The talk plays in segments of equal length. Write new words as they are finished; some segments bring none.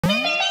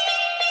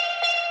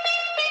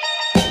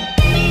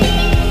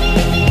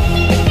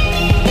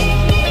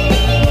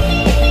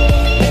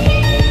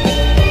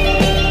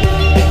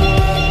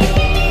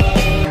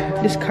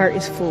cart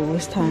is full.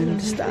 It's time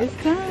to stop.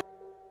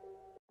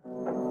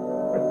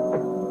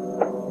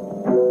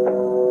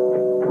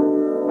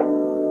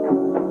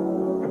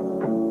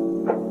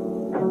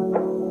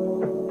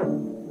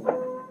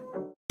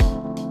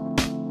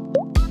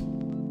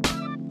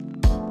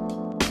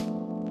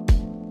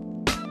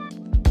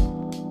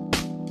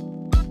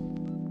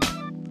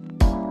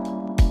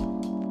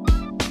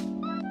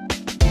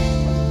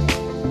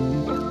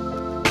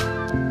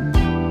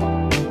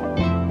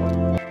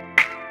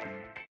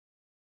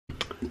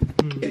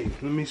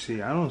 Let me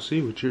see. I don't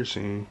see what you're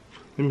seeing.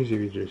 Let me see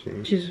what you're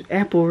seeing. Just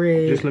apple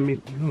red. Just let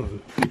me. No.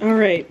 All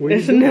right,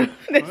 that's enough.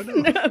 That's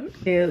enough.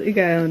 Yeah, it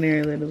got on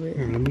there a little bit.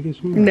 Here, let me get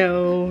some more.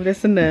 No,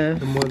 that's enough.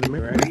 The more the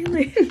merrier,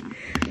 right?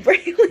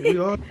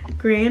 Braylon.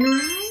 Grand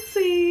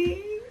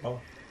Rising. Oh.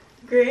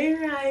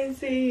 Grand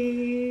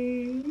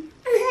Rising.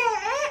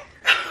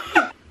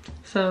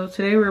 So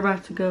today we're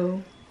about to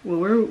go. Well,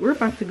 we're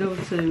about to go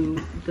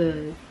to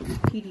the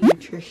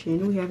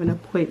pediatrician. We have an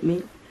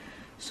appointment.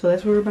 So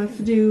that's what we're about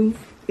to do.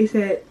 It's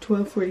at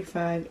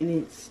 12:45 and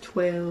it's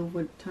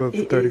 12:35.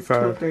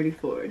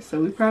 12:34.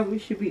 So we probably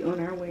should be on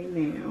our way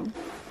now.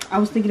 I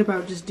was thinking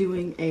about just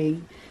doing a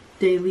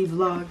daily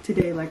vlog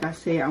today. Like I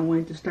said, I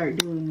wanted to start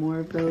doing more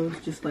of those,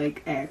 just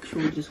like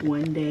actual, just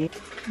one day.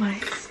 My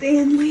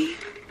Stanley.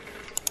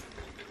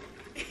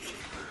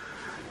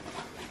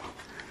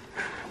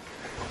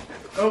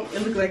 Oh,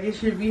 it looks like it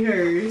should be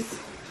hers.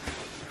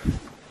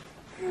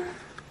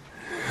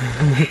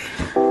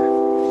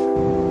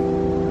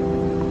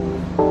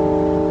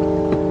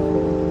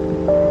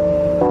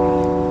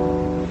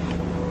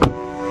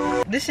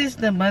 This is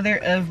the mother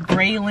of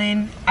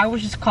Braylon. I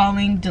was just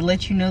calling to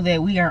let you know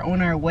that we are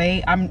on our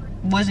way. I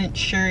wasn't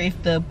sure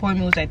if the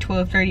appointment was at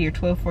 12:30 or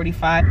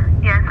 12:45.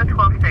 Yeah, it's at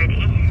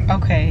 12:30.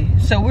 Okay,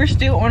 so we're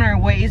still on our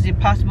way. Is it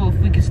possible if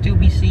we could still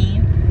be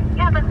seen?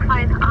 Yeah, that's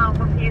fine.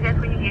 We'll see you guys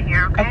when you get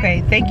here, okay?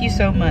 Okay, thank you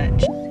so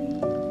much.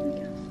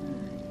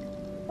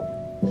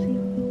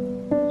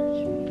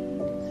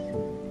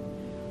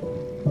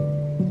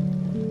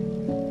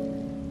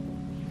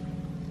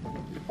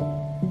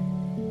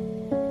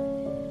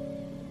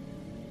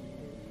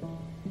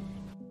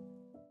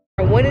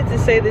 I wanted to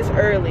say this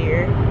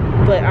earlier,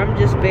 but I'm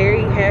just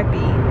very happy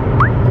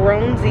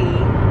Groanzy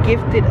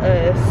gifted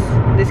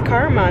us this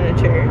car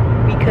monitor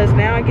because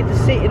now I get to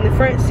sit in the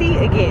front seat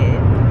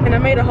again. And I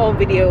made a whole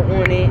video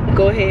on it.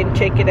 Go ahead and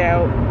check it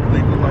out.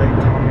 Leave a like,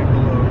 comment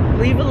below.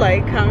 Leave a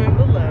like, comment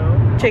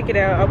below. Check it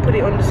out. I'll put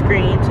it on the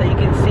screen so you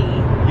can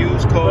see.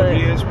 Use code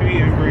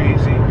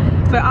vibinwithbreezy.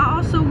 But I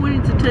also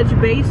wanted to touch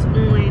base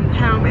on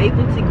how I'm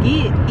able to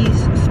get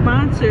these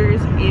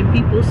sponsors and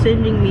people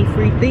sending me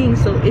free things.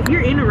 So if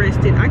you're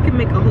interested, I can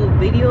make a whole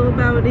video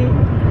about it.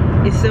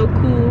 It's so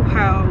cool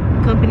how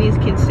companies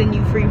can send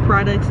you free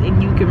products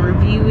and you can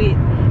review it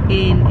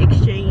in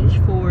exchange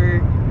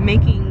for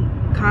making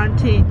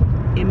content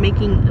and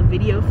making a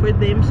video for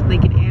them so they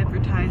can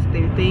advertise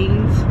their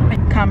things.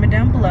 Comment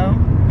down below,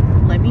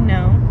 let me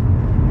know,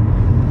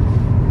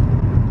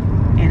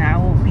 and I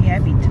will be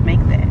happy to make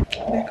that.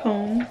 Back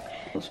home.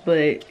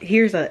 But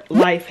here's a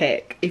life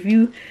hack. If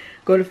you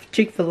go to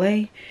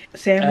Chick-fil-A,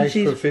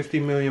 sandwiches. Ask for 50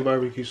 million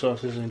barbecue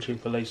sauces and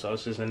Chick-fil-A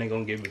sauces and they're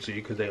gonna give it to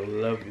you because they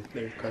love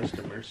their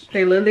customers.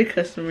 They love their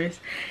customers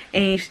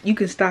and you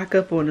can stock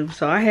up on them.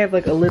 So I have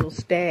like a little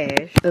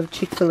stash of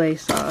Chick-fil-A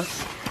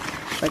sauce.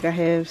 Like I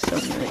have so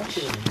much.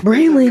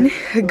 Braylon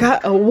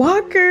got a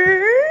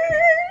walker.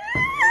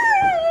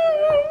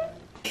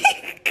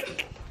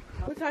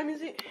 What time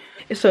is it?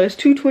 So it's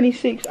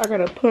 2:26. I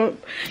got a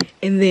pump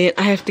and then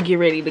I have to get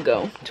ready to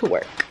go to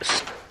work.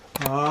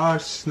 Ah,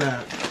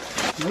 snap.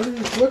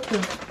 What the?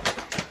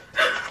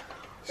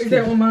 Is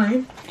that one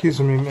mine? Excuse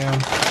me,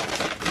 ma'am.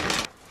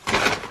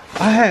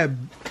 I had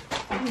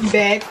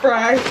Bag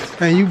fries.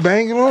 and you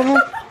banging on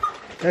them?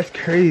 That's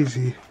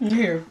crazy.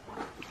 Here.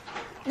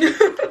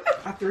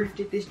 I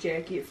thrifted this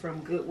jacket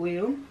from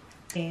Goodwill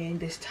and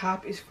this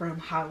top is from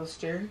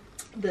Hollister.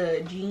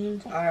 The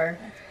jeans are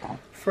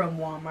from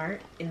Walmart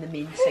in the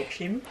men's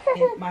section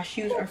and my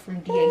shoes are from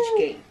DH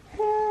Gate.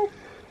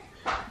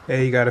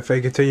 Hey, you gotta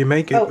fake it till you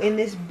make it. Oh, and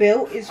this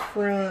belt is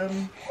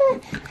from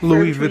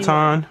Louis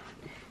Vuitton.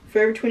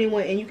 Forever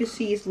 21, and you can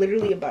see it's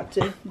literally about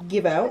to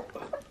give out.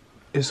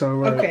 It's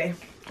alright. Okay,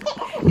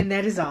 and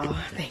that is all.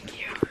 Thank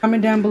you.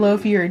 Comment down below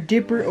if you're a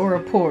dipper or a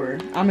pourer.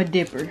 I'm a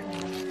dipper.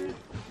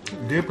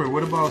 Dipper,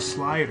 what about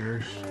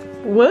sliders?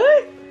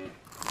 What?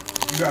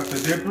 You got the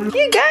dipper?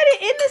 You got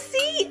it in the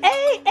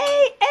CAAA.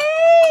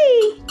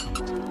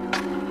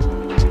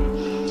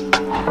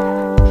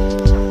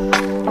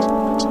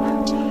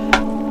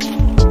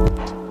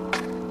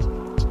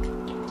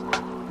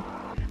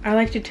 I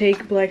like to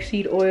take black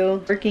seed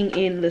oil. Working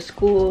in the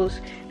schools,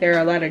 there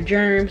are a lot of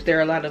germs, there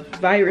are a lot of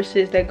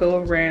viruses that go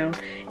around,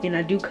 and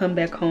I do come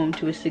back home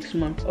to a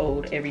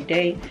 6-month-old every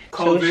day.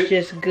 So it's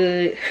just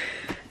good.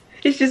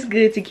 It's just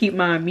good to keep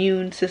my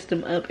immune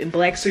system up, and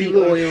black seed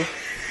oil.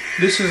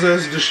 This is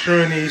us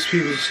destroying these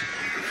people's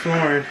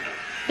flooring.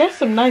 That's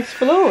some nice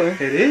floor.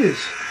 It is.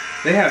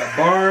 They had a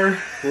bar,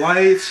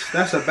 lights,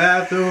 that's a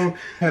bathroom,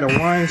 had a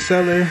wine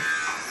cellar.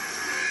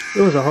 It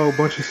was a whole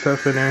bunch of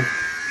stuff in there.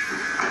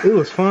 It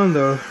was fun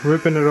though,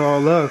 ripping it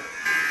all up.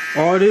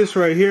 All this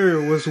right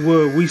here was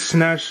what we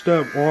snatched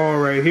up all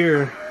right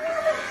here.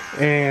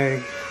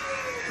 And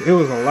it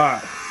was a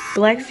lot.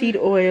 Black seed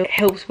oil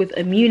helps with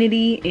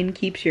immunity and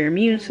keeps your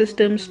immune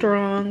system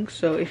strong.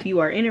 So if you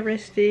are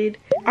interested,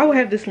 I will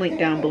have this link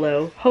down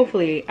below.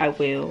 Hopefully I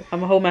will.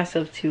 I'm gonna hold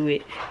myself to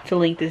it to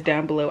link this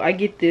down below. I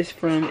get this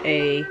from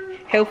a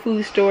health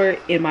food store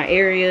in my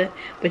area,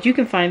 but you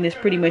can find this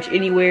pretty much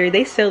anywhere.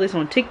 They sell this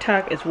on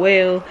TikTok as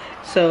well.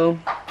 So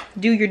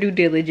do your due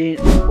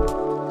diligence.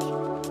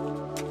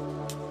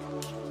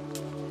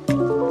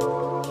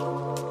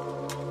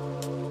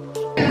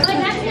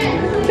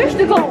 There's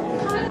the goal.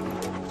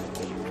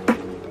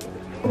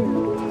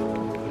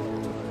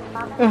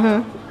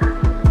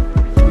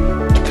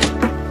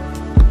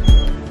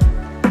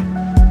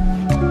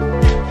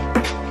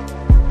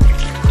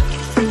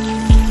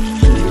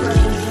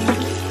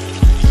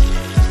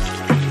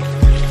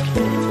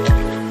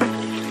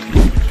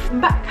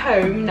 Back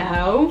home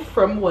now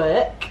from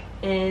work,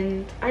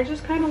 and I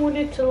just kind of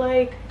wanted to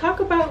like talk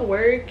about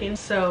work. And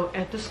so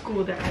at the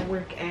school that I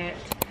work at,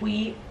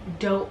 we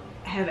don't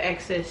have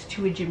access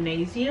to a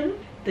gymnasium.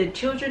 The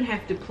children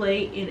have to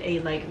play in a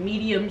like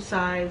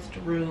medium-sized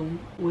room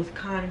with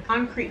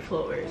concrete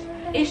floors.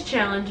 It's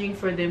challenging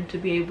for them to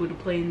be able to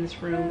play in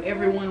this room.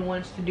 Everyone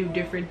wants to do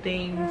different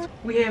things.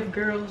 We have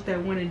girls that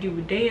want to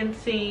do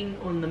dancing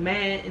on the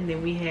mat, and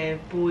then we have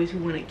boys who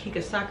want to kick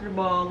a soccer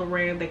ball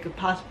around that could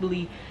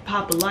possibly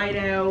pop a light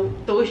out.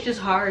 So it's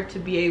just hard to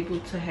be able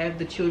to have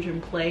the children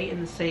play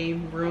in the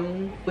same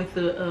room with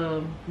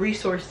the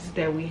resources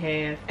that we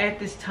have. At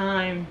this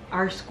time,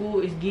 our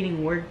school is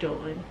getting worked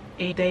on,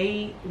 and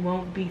they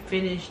won't be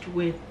finished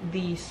with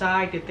the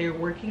side that they're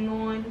working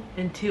on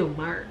until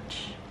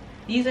March.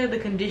 These are the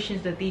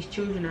conditions that these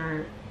children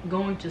are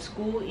going to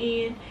school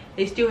in.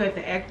 They still have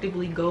to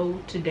actively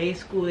go to day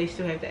school. They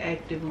still have to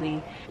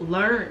actively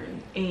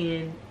learn,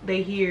 and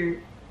they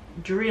hear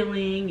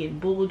drilling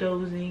and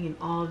bulldozing and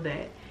all of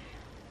that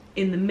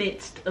in the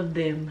midst of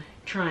them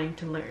trying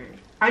to learn.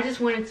 I just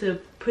wanted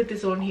to put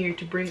this on here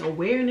to bring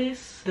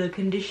awareness. The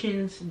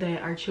conditions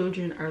that our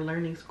children are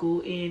learning school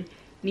in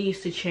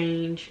needs to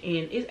change,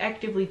 and it's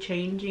actively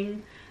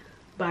changing,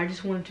 but I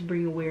just wanted to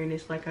bring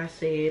awareness. Like I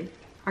said,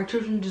 our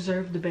children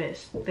deserve the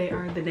best. They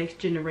are the next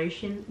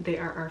generation. They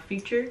are our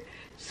future,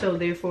 so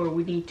therefore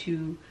we need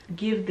to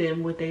give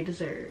them what they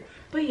deserve.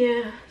 But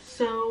yeah,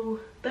 so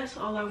that's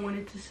all I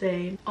wanted to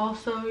say.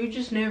 Also, you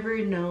just never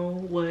know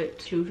what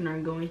children are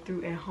going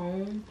through at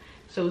home,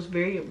 so it's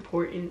very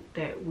important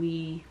that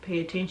we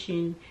pay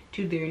attention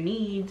to their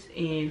needs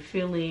and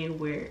fill in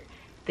where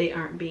they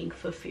aren't being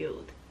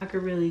fulfilled. I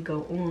could really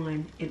go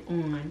on and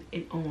on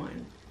and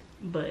on,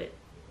 but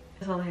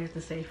that's all I have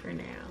to say for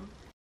now.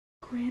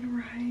 Grand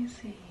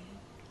Rising.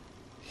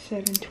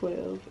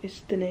 7/12. It's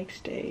the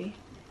next day,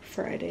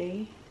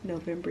 Friday,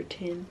 November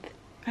 10th.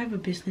 I have a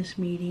business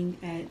meeting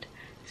at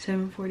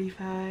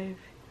 7:45.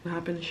 I'll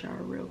hop in the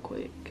shower real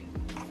quick.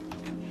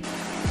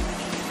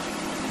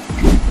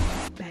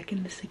 Back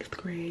in the 6th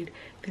grade,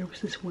 there was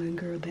this one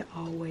girl that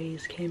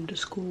always came to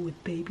school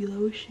with baby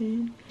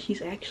lotion.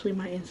 She's actually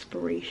my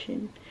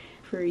inspiration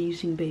for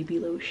using baby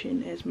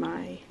lotion as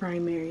my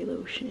primary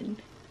lotion.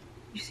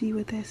 You see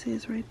what that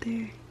says right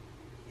there?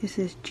 It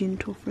says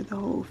gentle for the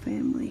whole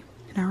family.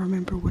 And I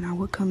remember when I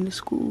would come to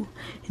school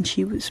and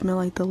she would smell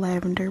like the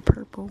lavender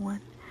purple one.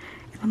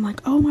 And I'm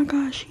like, oh my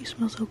gosh, she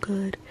smells so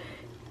good.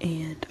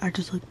 And I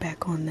just look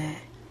back on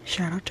that.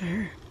 Shout out to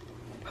her.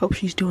 Hope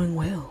she's doing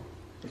well.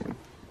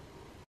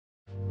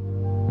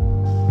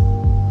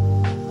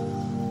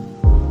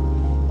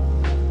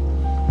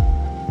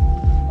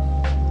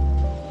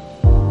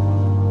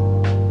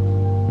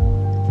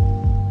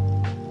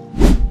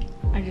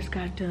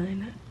 Got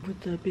done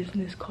with the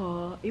business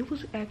call. It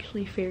was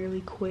actually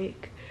fairly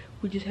quick.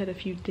 We just had a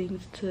few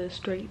things to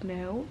straighten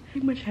out.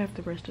 Pretty much have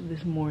the rest of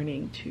this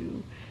morning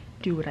to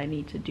do what I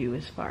need to do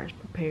as far as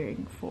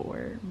preparing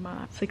for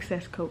my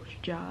success coach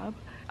job.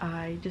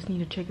 I just need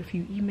to check a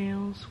few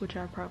emails, which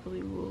I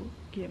probably will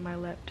get my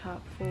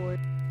laptop for.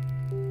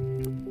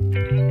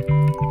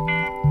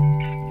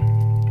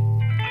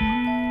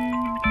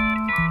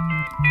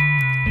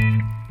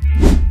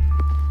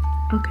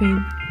 Okay,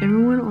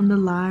 everyone on the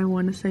live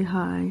want to say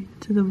hi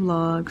to the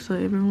vlog, so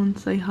everyone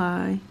say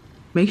hi.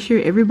 Make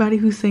sure everybody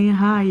who's saying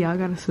hi, y'all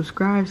gotta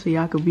subscribe so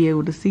y'all could be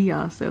able to see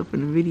y'allself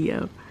in the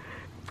video.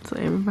 So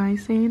everybody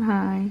saying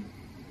hi.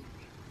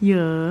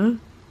 Yeah.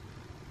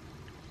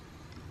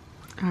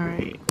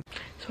 Alright.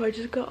 So I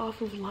just got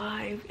off of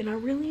live, and I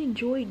really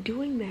enjoyed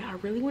doing that. I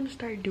really want to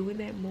start doing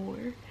that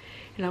more.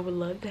 And I would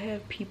love to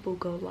have people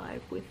go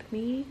live with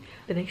me.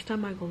 The next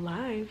time I go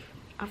live,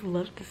 I would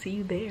love to see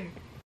you there.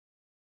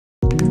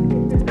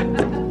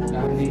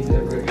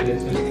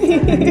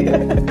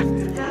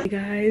 Hey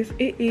guys,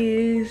 it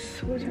is,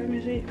 what time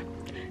is it?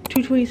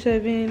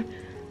 2:27.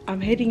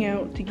 I'm heading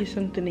out to get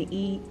something to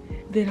eat,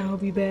 then I'll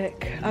be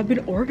back. I've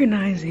been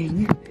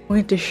organizing. I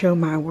wanted to show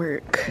my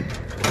work.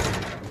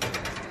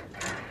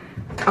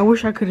 I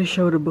wish I could have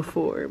showed it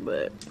before,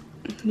 but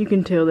You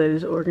can tell that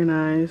it's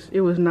organized.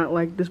 It was not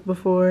like this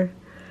before.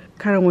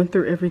 Kind of went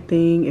through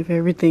everything. If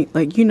everything,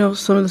 like, you know,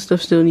 some of the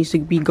stuff still needs to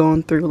be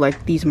gone through,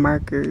 like these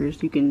markers.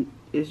 As you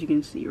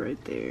can see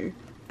right there.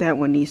 That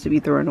one needs to be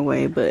thrown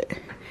away, but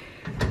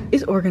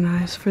it's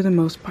organized for the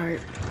most part.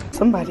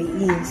 Somebody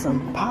eating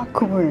some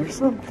popcorn or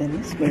something.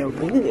 It smells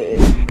good.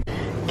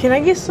 Can I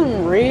get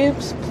some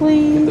ribs,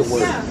 please?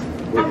 Yeah.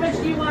 How much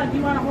do you want? Do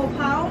you want a whole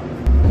pound?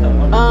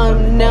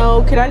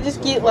 No. Can I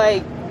just get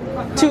like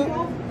two?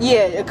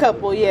 Yeah, a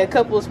couple. Yeah, a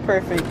couple is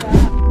perfect.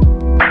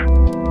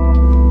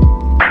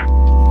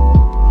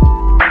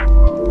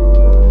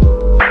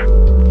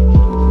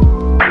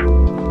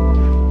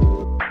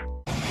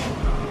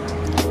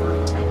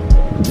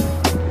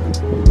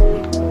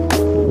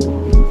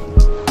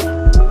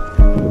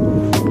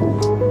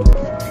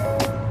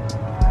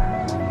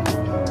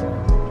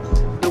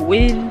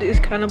 Wind is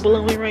kind of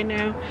blowing right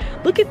now.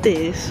 Look at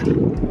this.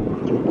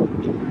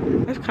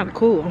 That's kind of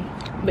cool.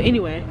 But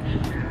anyway,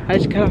 I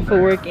just got off of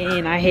work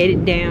and I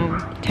headed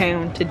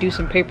downtown to do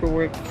some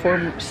paperwork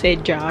for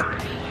said job.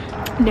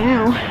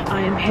 Now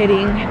I am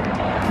heading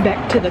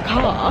back to the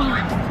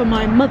car for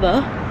my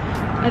mother.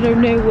 I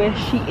don't know where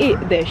she is.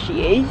 There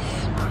she is.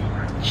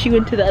 She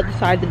went to the other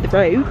side of the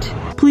road.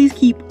 Please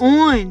keep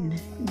on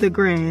the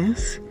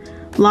grass.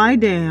 Lie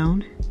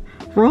down.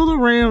 Roll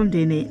around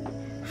in it.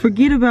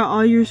 Forget about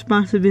all your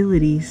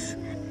responsibilities.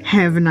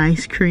 Have an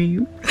ice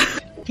cream.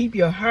 Keep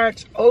your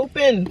hearts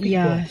open, people.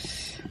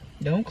 Yes.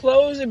 Don't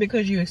close it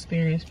because you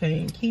experience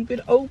pain. Keep it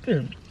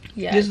open.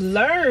 Yes. Just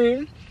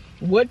learn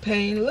what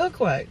pain look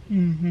like.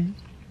 Mm-hmm.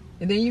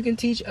 And then you can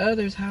teach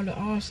others how to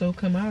also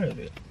come out of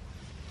it.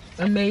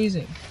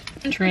 Amazing.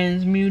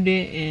 Transmute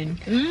it and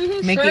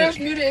make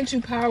transmute it into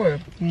power.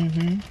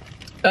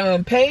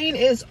 Mm-hmm. Pain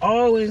is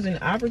always an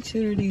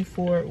opportunity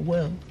for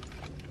wealth.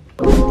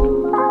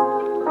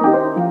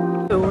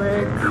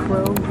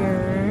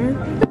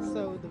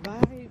 So the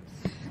vibes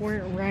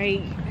weren't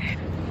right.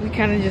 We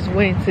kind of just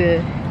went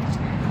to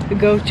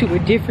go to a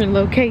different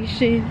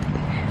location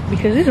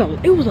because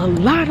it was a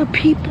lot of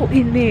people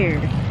in there.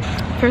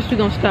 First we're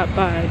gonna stop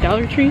by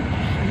Dollar Tree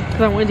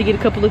because I wanted to get a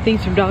couple of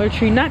things from Dollar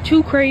Tree. Not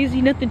too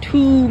crazy, nothing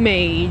too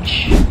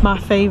major. My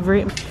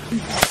favorite.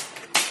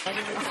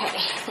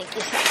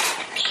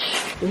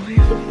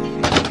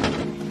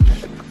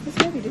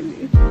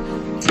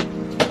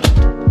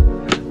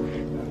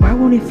 Why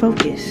won't it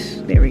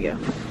focus? There we go.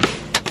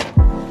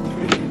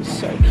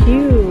 So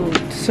cute.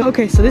 So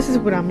okay, so this is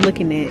what I'm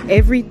looking at.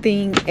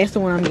 Everything, that's the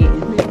one I'm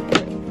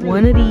getting.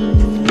 One of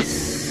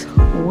these.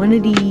 One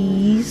of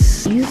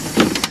these.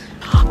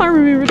 I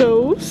remember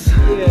those.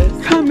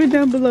 Yes. Comment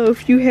down below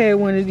if you had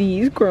one of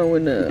these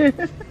growing up.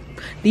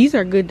 These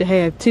are good to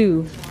have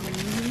too.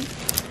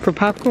 For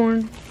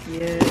popcorn.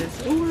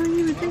 Yes. Oh, I didn't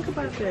even think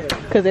about that.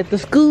 Because at the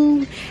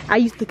school, I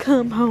used to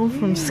come home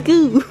from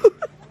school.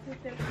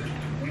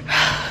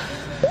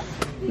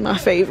 My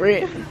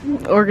favorite.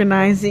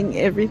 Organizing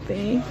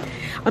everything.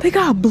 Oh, they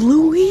got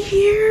Bluey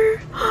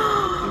here.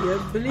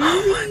 Oh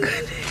my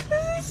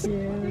goodness.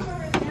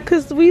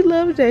 Because we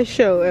love that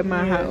show at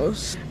my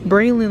house.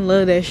 Braylon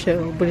loved that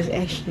show, but it's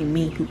actually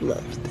me who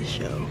loves the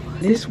show.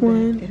 This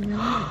one.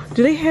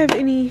 Do they have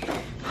any?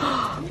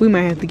 We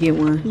might have to get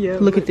one. Yeah,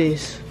 look at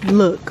this.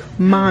 Look,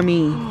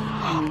 mommy.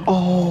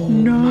 Oh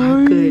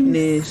my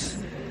goodness.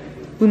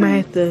 We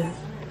might have to.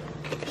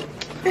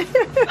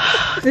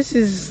 This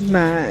is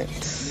not.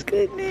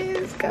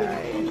 Goodness,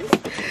 guys.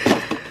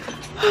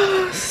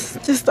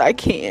 Just I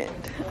can't.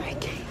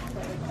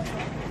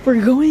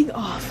 We're going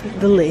off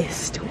the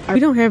list. We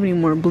don't have any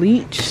more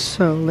bleach,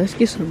 so let's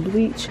get some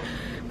bleach.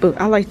 But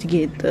I like to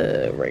get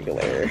the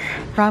regular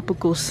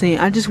tropical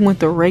scent. I just want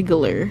the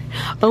regular.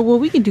 Oh well,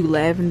 we can do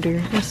lavender.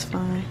 That's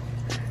fine.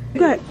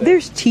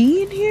 There's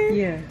tea in here?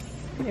 Yes.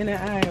 In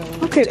the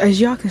aisle. Okay,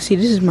 as y'all can see,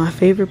 this is my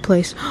favorite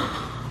place.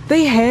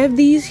 They have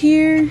these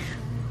here.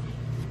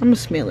 I'm gonna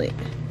smell it.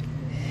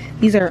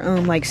 These are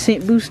like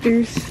scent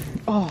boosters.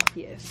 Oh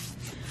yes.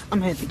 I'm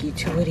gonna have to get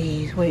 2 of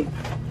these. Wait,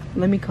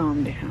 let me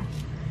calm down.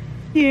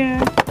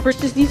 Yeah.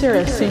 First, these are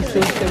essentials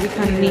that we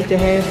kind of need to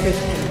have. Cause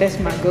that's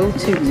my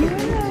go-to.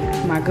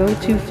 My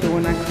go-to for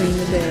when I clean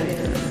the bed.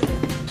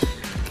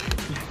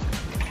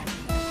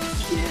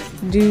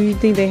 Do you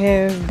think they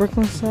have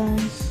Brooklyn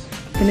size?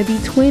 Gonna be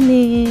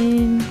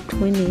twinning.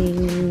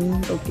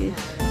 Focus.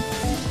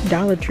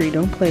 Dollar Tree,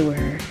 don't play with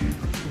her.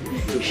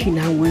 She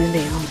not one of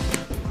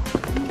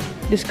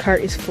them. This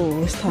cart is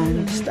full. It's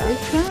time to stop.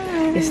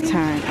 It's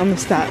time. I'm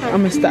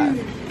gonna stop.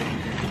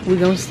 We're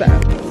gonna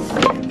stop.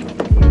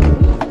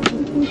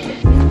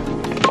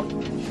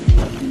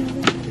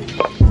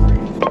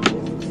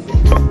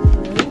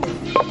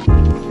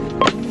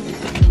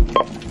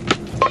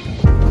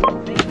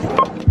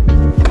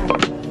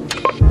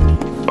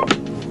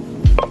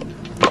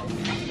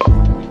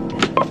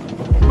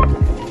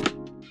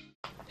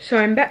 So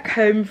I'm back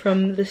home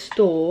from the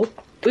store.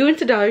 We went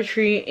to Dollar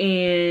Tree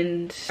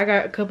and I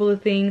got a couple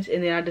of things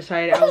and then I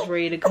decided I was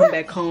ready to come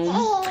back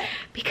home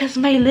because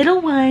my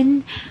little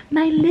one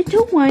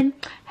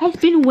has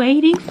been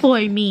waiting for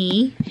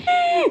me.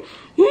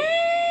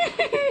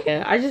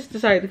 Yeah, I just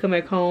decided to come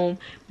back home.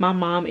 My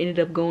mom ended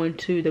up going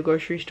to the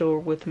grocery store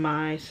with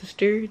my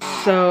sister.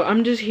 So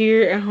I'm just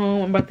here at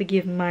home. I'm about to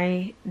give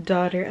my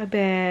daughter a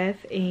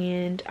bath,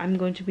 and I'm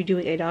going to be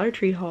doing a Dollar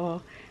Tree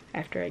haul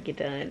after I get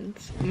done.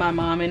 My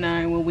mom and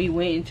I, when we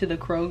went into the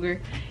Kroger,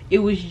 it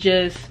was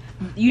just,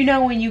 you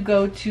know, when you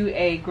go to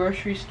a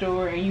grocery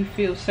store and you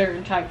feel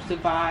certain types of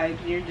vibes,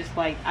 you're just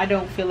like, I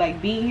don't feel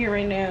like being here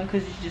right now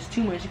because it's just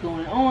too much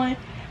going on.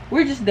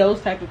 We're just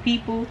those type of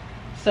people.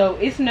 So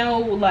it's no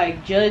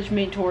like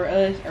judgment toward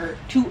us or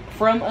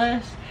from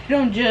us. We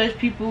don't judge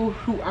people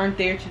who aren't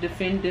there to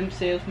defend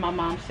themselves. My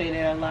mom say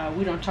that a lot.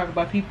 We don't talk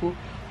about people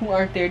who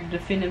aren't there to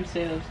defend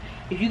themselves.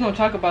 If you're gonna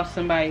talk about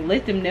somebody,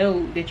 let them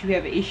know that you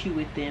have an issue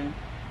with them.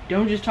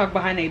 Don't just talk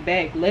behind their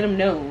back. Let them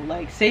know.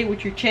 Like, say it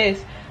with your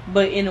chest,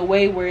 but in a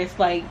way where it's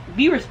like,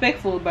 be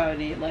respectful about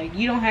it. Like,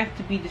 you don't have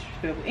to be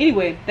disrespectful.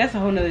 Anyway, that's a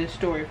whole nother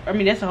story. I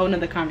mean, that's a whole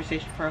nother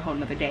conversation for a whole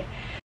nother day.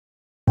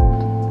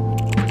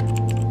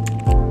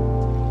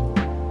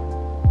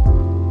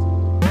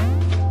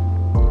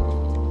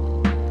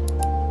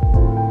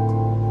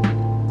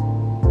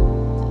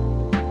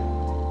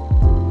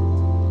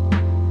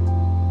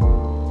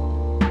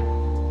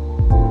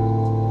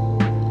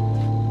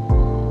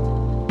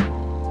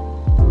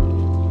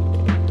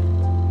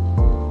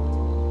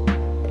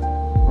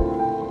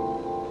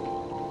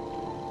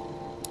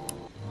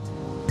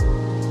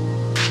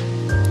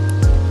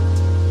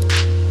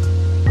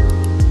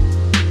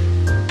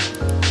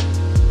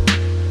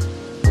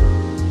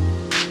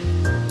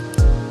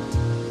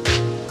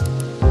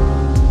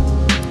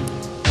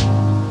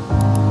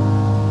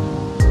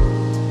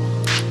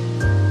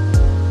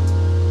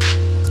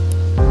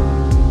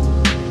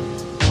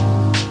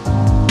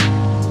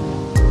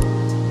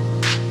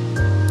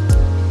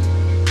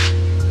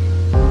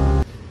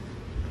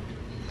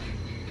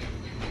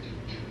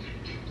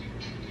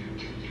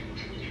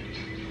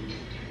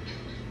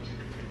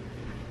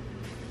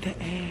 The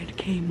ad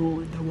came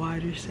on, the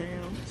wider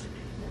sounds,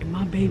 and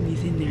my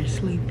baby's in there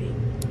sleeping.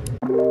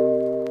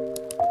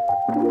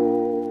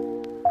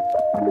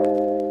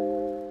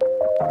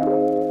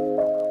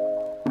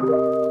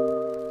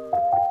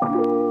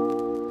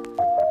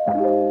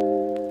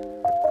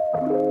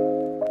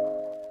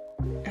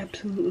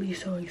 Absolutely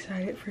so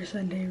excited for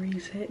Sunday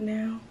reset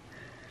now.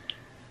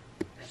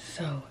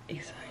 So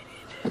excited.